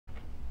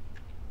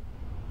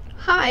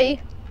Hi,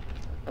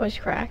 voice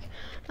crack.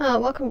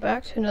 Welcome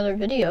back to another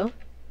video.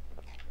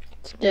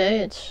 Today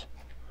it's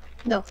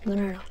no,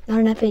 not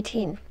an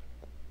F-18.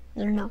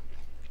 No,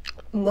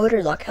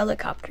 motor lock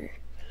helicopter.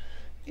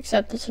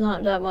 Except it's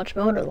not that much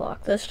motor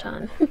lock this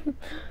time.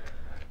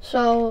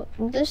 So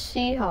this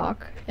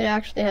Seahawk, it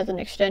actually has an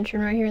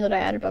extension right here that I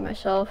added by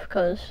myself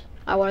because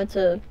I wanted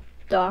to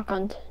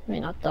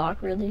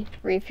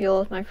refuel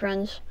with my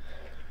friend's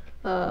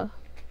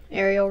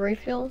aerial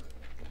refuel.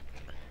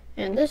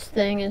 And this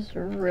thing is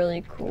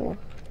really cool,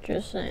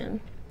 just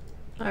saying.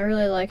 I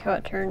really like how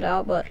it turned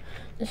out, but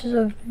this is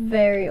a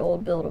very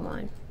old build of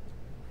mine.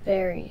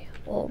 Very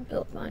old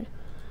build of mine.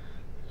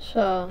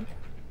 So,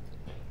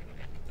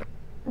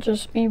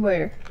 just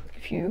beware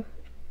if you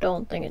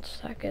don't think it's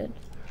that good.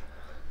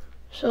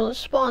 So let's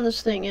spawn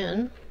this thing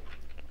in.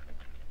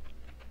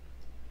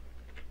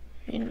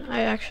 I mean,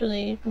 I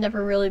actually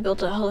never really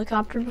built a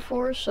helicopter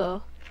before,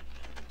 so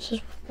this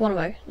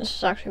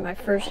is actually my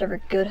first ever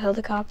good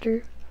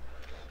helicopter.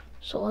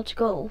 So let's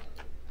go.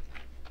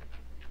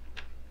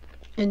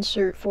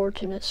 Insert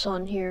fortunate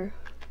son here.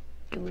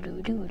 Don't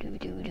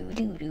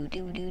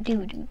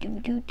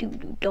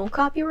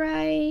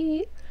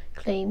copyright.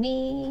 Claim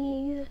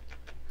me.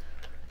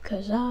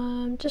 'Cause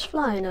I'm just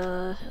flying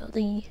a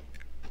heli.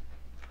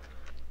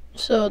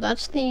 So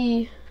that's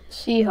the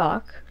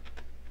Seahawk.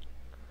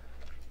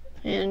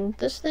 And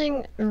this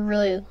thing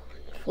really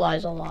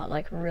flies a lot,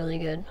 like really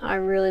good. I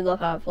really love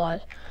how it flies.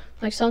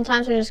 Like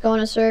sometimes I just go on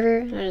a server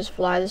and I just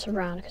fly this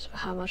around because of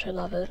how much I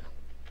love it.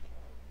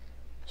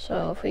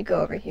 So if we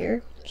go over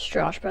here, it's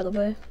Josh by the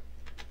way.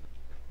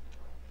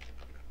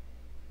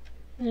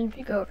 And if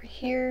you go over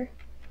here,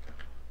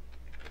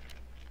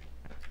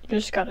 you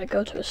just gotta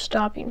go to a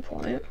stopping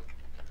point.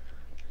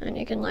 And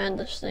you can land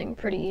this thing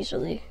pretty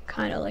easily,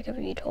 kinda like a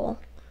VTOL.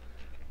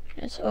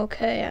 It's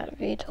okay at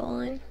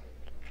VTOLing.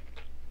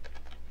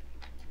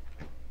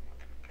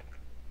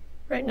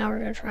 Right now we're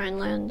gonna try and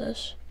land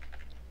this.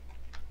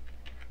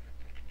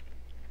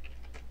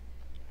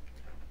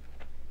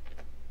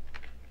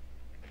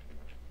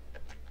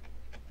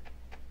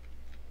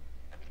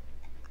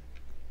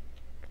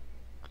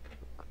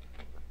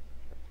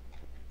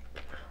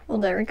 Well,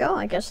 there we go.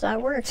 I guess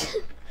that worked.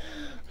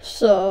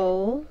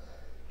 So,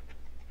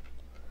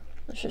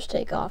 let's just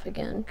take off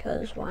again,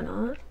 because why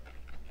not?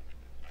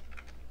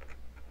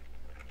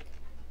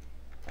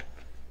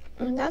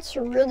 And that's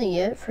really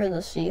it for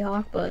the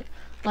Seahawk, but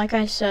like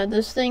I said,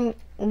 this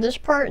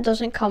part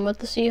doesn't come with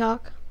the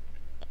Seahawk.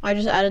 I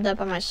just added that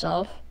by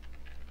myself.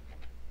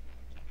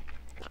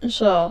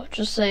 So,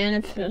 just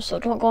saying, so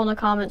don't go in the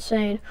comments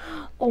saying,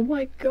 oh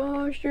my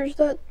gosh, there's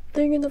that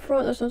thing in the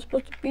front that's not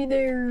supposed to be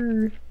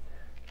there.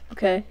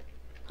 Okay,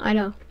 I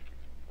know.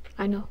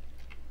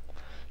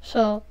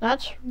 So,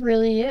 that's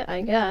really it,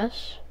 I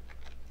guess.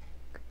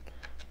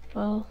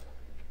 Well,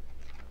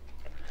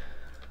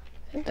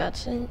 I think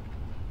that's it.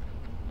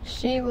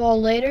 See you all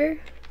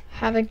later.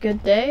 Have a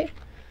good day.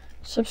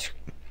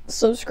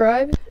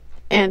 Subscribe.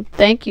 And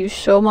thank you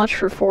so much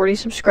for 40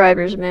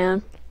 subscribers,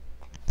 man.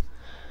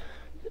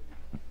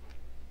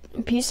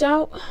 Peace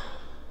out.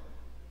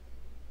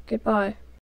 Goodbye.